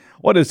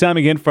Well, it's time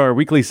again for our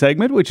weekly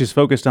segment, which is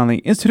focused on the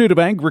Institute of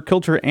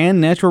Agriculture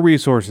and Natural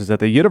Resources at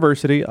the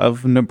University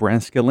of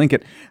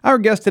Nebraska-Lincoln. Our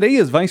guest today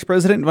is Vice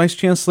President and Vice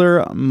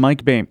Chancellor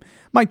Mike Boehm.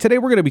 Mike, today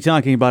we're going to be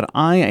talking about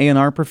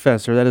IANR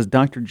professor, that is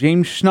Dr.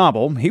 James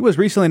Schnabel. He was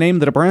recently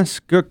named the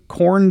Nebraska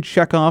Corn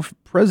Checkoff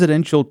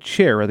Presidential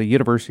Chair of the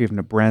University of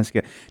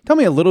Nebraska. Tell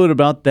me a little bit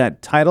about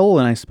that title,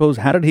 and I suppose,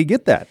 how did he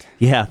get that?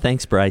 Yeah,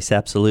 thanks, Bryce.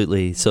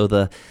 Absolutely. So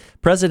the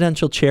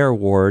Presidential Chair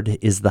Award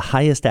is the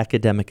highest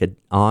academic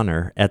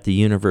honor at the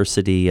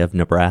University of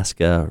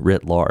Nebraska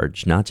writ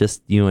large, not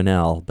just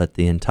UNL, but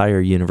the entire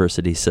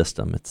university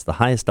system. It's the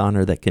highest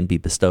honor that can be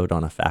bestowed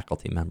on a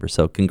faculty member.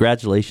 So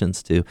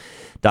congratulations to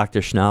Dr.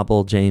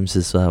 Schnabel. James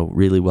is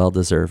really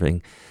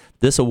well-deserving.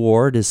 This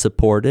award is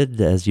supported,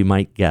 as you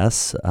might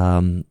guess,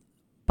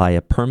 by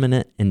a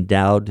permanent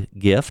endowed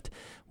gift,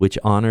 which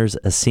honors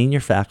a senior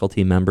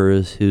faculty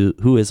member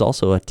who is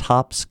also a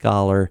top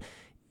scholar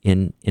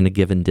in a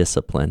given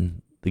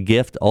discipline. The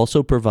gift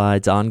also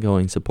provides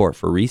ongoing support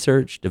for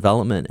research,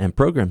 development, and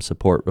program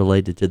support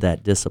related to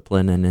that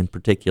discipline and in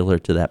particular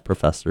to that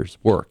professor's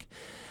work.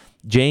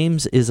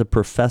 James is a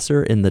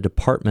professor in the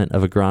Department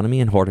of Agronomy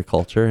and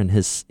Horticulture, and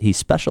he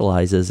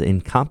specializes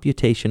in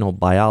computational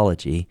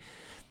biology.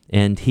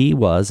 And he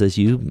was, as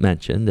you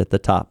mentioned at the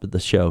top of the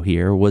show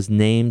here, was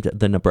named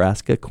the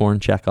Nebraska Corn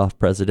Checkoff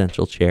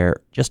Presidential Chair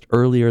just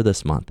earlier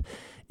this month.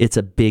 It's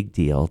a big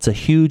deal. It's a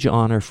huge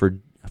honor for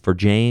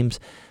James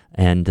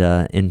and,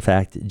 in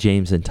fact,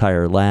 James'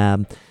 entire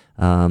lab.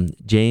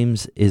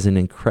 James is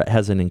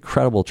has an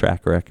incredible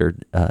track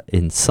record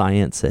in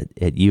science at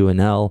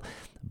UNL,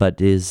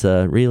 but is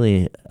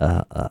really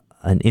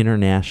an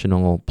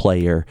international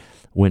player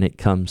when it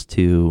comes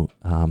to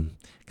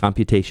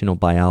computational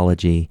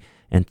biology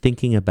and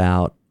thinking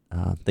about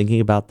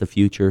the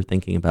future,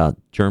 thinking about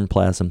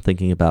germplasm,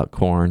 thinking about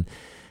corn.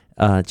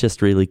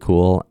 Just really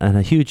cool. And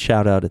a huge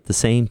shout out at the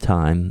same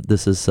time.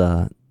 This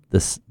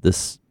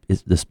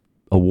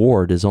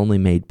award is only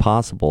made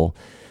possible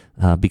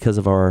because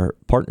of our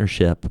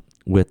partnership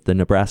with the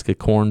Nebraska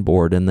Corn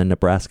Board and the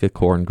Nebraska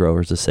Corn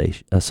Growers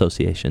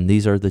Association.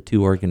 These are the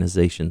two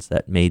organizations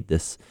that made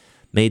this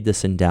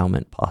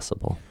endowment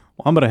possible.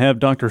 Well, I'm going to have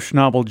Dr.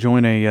 Schnabel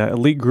join a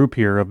elite group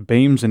here of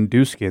Boehms and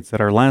Duskits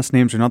that our last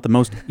names are not the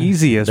most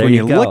easiest when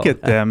you look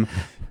at them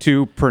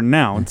to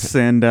pronounce.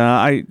 And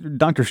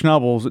Dr.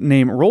 Schnabel's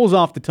name rolls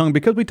off the tongue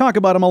because we talk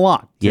about him a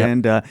lot. Yep.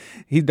 And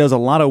he does a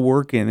lot of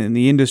work in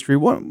the industry.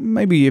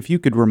 Maybe if you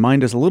could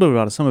remind us a little bit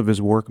about some of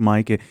his work,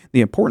 Mike,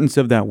 the importance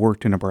of that work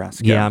to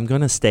Nebraska. Yeah, I'm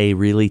going to stay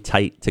really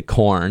tight to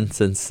corn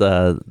since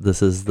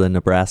this is the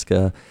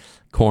Nebraska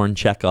Corn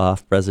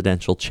Checkoff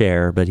Presidential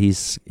Chair, but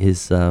his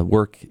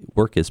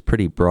work is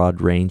pretty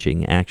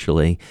broad-ranging,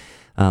 actually.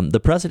 The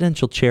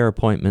Presidential Chair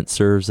appointment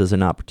serves as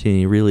an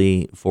opportunity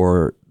really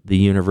for the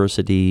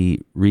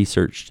university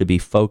research to be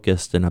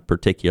focused in a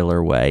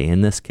particular way,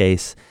 in this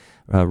case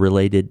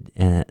related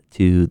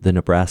to the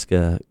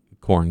Nebraska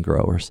corn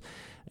growers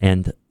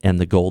and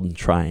the golden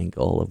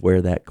triangle of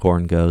where that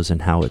corn goes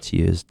and how it's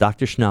used.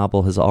 Dr.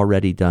 Schnabel has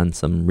already done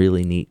some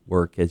really neat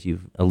work, as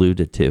you've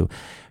alluded to.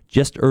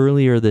 Just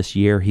earlier this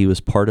year, he was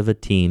part of a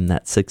team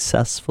that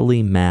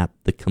successfully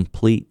mapped the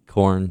complete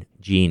corn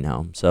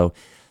genome. So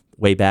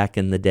way back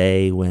in the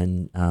day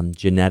when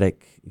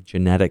genetic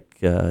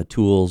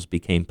tools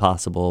became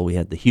possible, we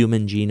had the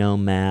human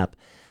genome map.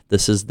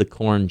 This is the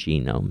corn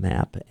genome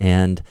map.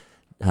 And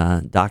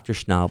Dr.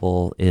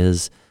 Schnabel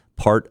is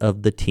part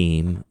of the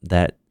team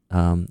that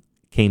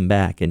came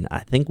back. And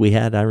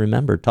I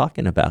remember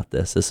talking about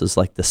this. This is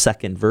like the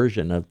second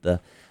version of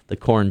the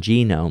corn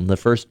genome. The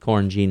first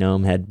corn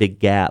genome had big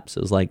gaps.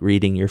 It was like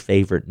reading your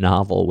favorite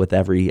novel with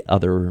every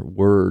other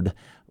word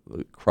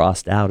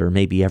crossed out or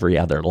maybe every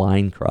other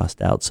line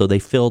crossed out. So they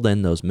filled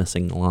in those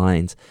missing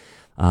lines.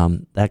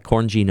 That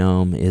corn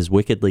genome is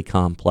wickedly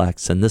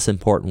complex, and this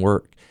important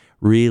work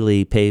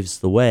really paves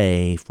the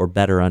way for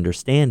better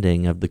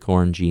understanding of the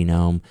corn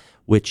genome,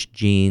 which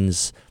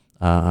genes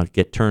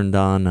get turned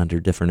on under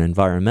different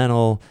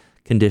environmental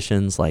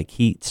conditions like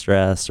heat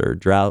stress or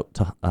drought,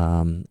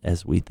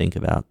 as we think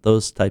about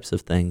those types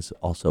of things.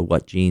 Also,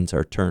 what genes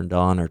are turned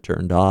on or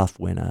turned off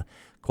when a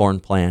corn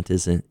plant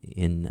is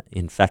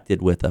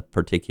infected with a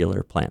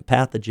particular plant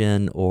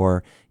pathogen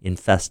or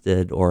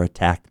infested or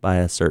attacked by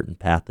a certain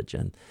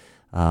pathogen.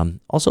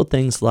 Also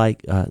things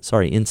like,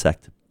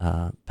 insect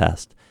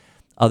pest.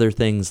 Other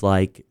things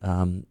like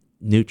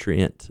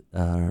nutrient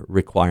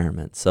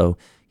requirements. So,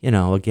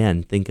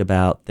 again, think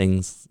about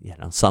things,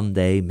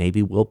 someday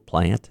maybe we'll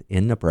plant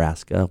in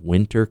Nebraska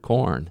winter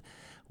corn,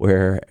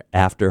 where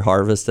after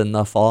harvest in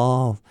the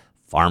fall,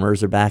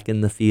 farmers are back in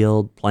the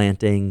field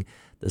planting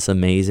this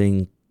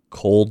amazing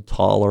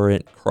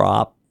cold-tolerant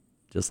crop,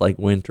 just like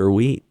winter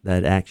wheat,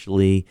 that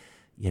actually,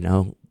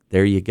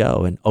 there you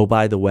go. And oh,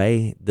 by the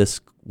way,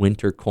 this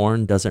winter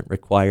corn doesn't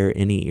require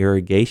any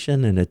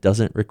irrigation and it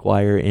doesn't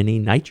require any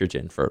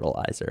nitrogen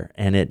fertilizer,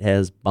 and it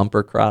has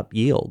bumper crop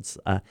yields.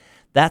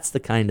 That's the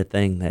kind of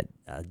thing that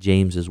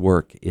James's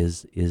work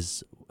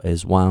is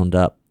wound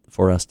up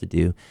for us to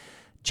do.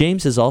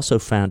 James has also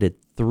founded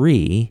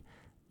 3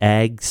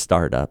 ag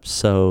startups.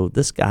 So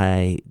this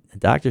guy,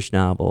 Dr.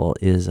 Schnabel,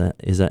 is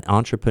an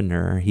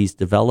entrepreneur. He's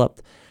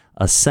developed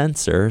a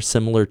sensor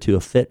similar to a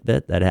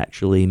Fitbit that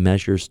actually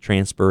measures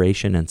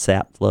transpiration and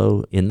sap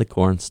flow in the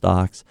corn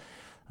stalks.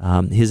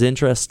 His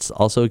interests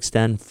also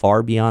extend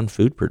far beyond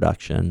food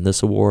production.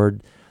 This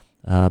award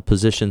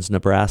positions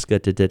Nebraska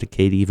to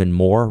dedicate even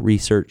more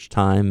research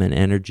time and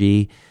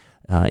energy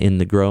in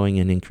the growing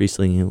and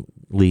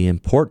increasingly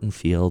important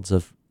fields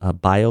of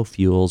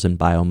biofuels and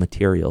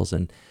biomaterials.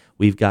 And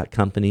we've got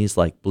companies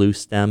like Blue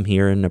Stem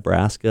here in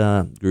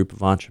Nebraska, a group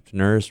of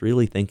entrepreneurs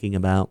really thinking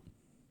about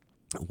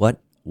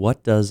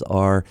what does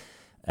our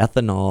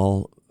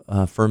ethanol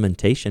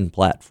fermentation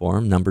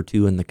platform, number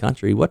 2 in the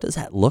country, what does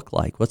that look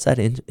like? What's that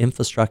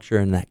infrastructure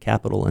and that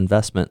capital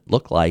investment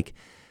look like?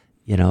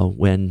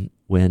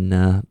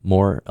 When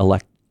more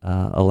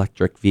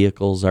electric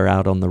vehicles are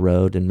out on the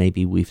road, and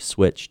maybe we've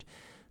switched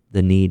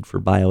the need for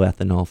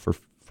bioethanol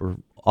for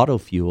auto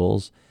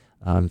fuels,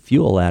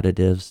 fuel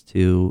additives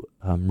to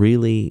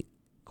really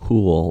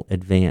cool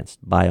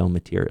advanced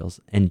biomaterials.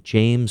 And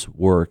James'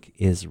 work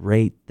is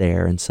right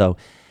there. And so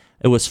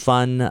it was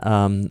fun.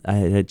 I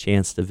had a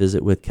chance to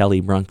visit with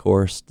Kelly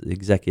Brunkhorst, the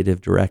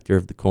executive director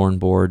of the Corn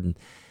Board,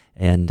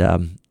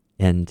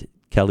 and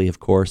Kelly, of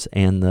course,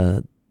 and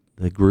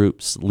the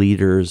group's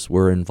leaders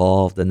were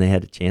involved, and they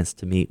had a chance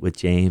to meet with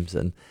James.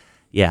 And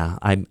yeah,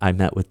 I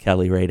met with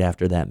Kelly right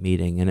after that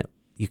meeting, and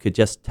you could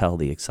just tell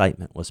the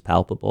excitement was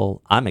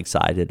palpable. I'm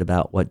excited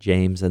about what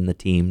James and the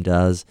team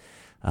does,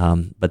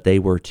 but they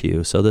were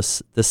too. So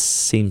this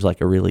seems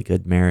like a really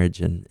good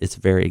marriage, and it's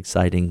a very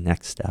exciting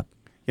next step.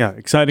 Yeah,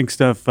 exciting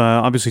stuff.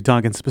 Obviously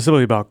talking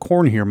specifically about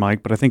corn here,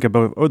 Mike, but I think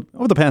about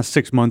over the past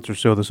 6 months or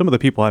so, some of the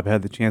people I've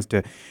had the chance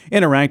to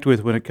interact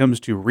with when it comes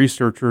to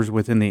researchers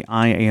within the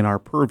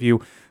IANR purview,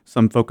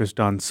 some focused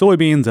on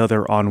soybeans,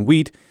 other on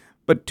wheat.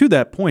 But to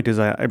that point, as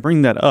I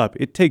bring that up,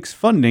 it takes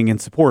funding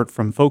and support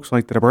from folks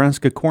like the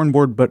Nebraska Corn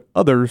Board, but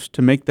others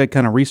to make that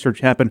kind of research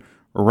happen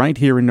right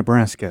here in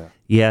Nebraska.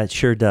 Yeah, it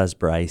sure does,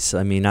 Bryce.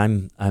 I mean,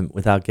 I'm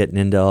without getting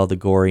into all the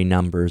gory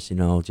numbers,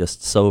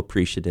 just so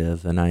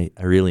appreciative, and I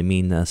really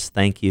mean this.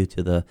 Thank you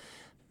to the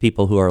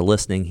people who are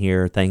listening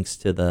here. Thanks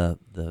to the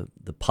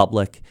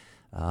public.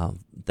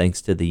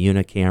 Thanks to the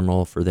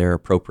unicameral for their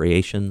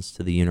appropriations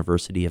to the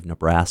University of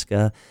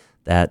Nebraska.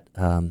 That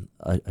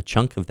a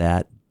chunk of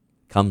that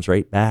comes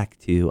right back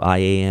to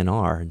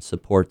IANR and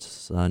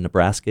supports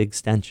Nebraska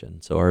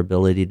Extension, so our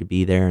ability to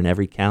be there in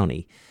every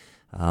county.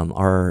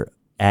 Our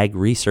Ag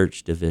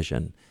Research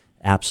Division,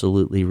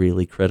 absolutely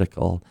really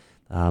critical.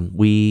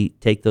 We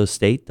take those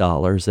state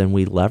dollars and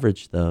we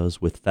leverage those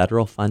with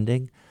federal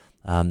funding.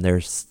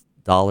 There's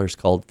dollars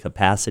called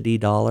capacity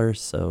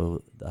dollars.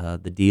 So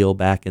the deal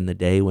back in the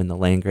day when the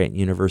land-grant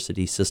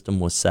university system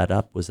was set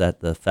up was that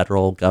the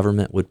federal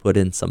government would put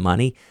in some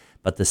money,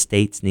 but the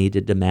states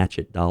needed to match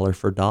it dollar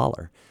for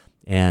dollar.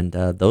 And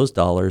those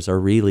dollars are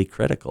really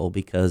critical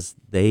because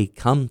they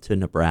come to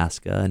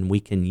Nebraska and we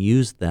can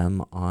use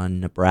them on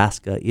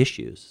Nebraska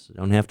issues. We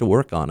don't have to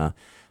work on a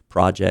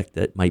project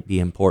that might be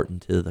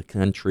important to the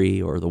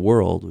country or the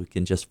world. We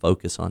can just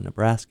focus on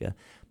Nebraska.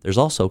 There's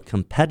also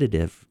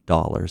competitive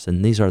dollars,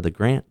 and these are the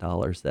grant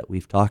dollars that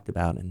we've talked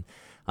about. And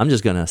I'm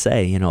just going to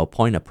say, a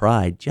point of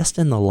pride, just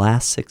in the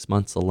last 6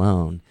 months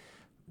alone,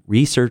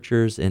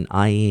 researchers in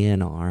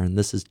IANR, and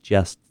this is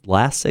just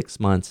last 6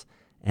 months,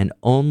 and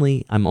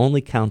I'm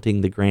only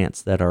counting the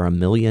grants that are $1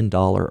 million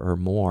or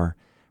more.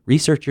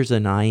 Researchers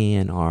in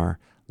IANR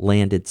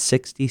landed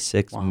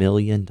 $66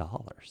 million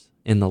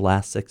in the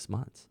last 6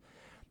 months.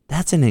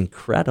 That's an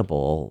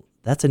incredible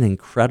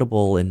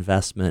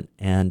investment.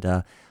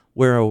 And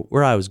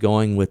where I was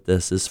going with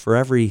this is for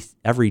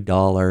every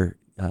dollar,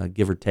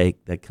 give or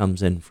take, that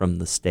comes in from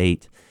the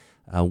state,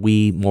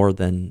 we more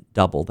than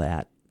double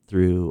that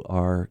through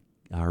our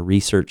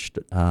research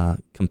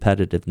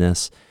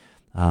competitiveness.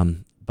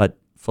 But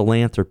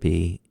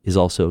philanthropy is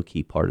also a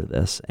key part of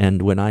this.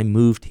 And when I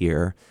moved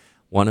here,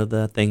 one of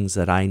the things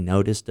that I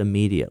noticed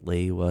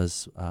immediately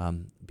was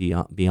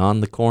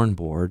beyond the Corn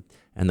Board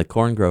and the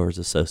Corn Growers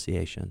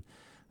Association,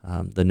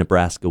 the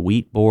Nebraska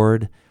Wheat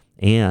Board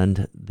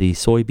and the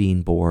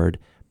Soybean Board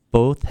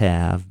both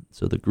have,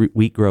 so the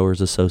Wheat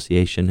Growers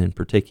Association in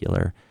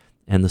particular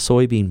and the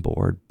Soybean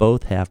Board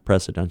both have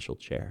presidential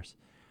chairs.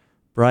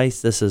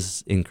 Bryce, this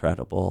is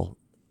incredible.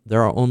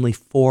 There are only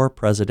 4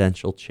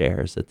 presidential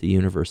chairs at the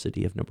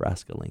University of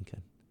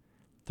Nebraska-Lincoln.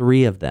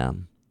 3 of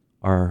them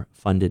are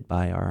funded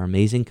by our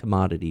amazing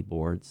commodity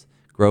boards,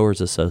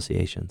 growers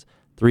associations.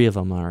 3 of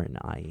them are in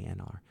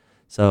IANR.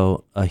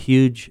 So a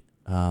huge,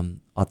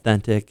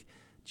 authentic,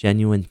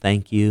 genuine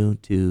thank you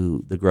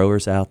to the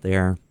growers out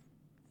there,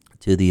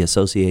 to the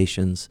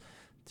associations,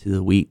 to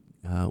the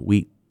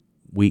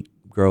wheat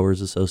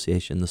growers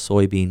association, the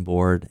soybean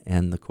board,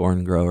 and the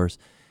corn growers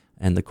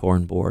and the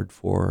corn board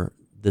for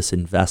this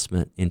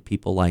investment in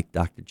people like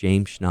Dr.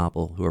 James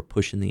Schnabel, who are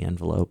pushing the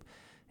envelope.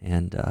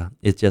 And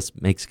it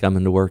just makes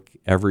coming to work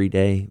every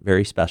day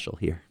very special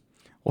here.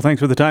 Well,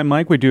 thanks for the time,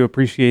 Mike. We do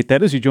appreciate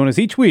that as you join us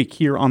each week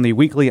here on the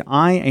weekly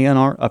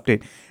IANR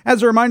Update.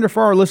 As a reminder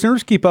for our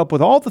listeners, keep up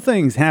with all the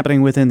things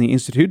happening within the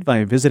Institute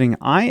by visiting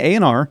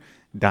IANR.unl.edu.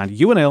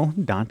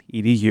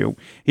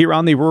 Here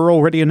on the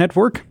Rural Radio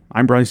Network,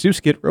 I'm Bryce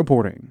Duskett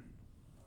reporting.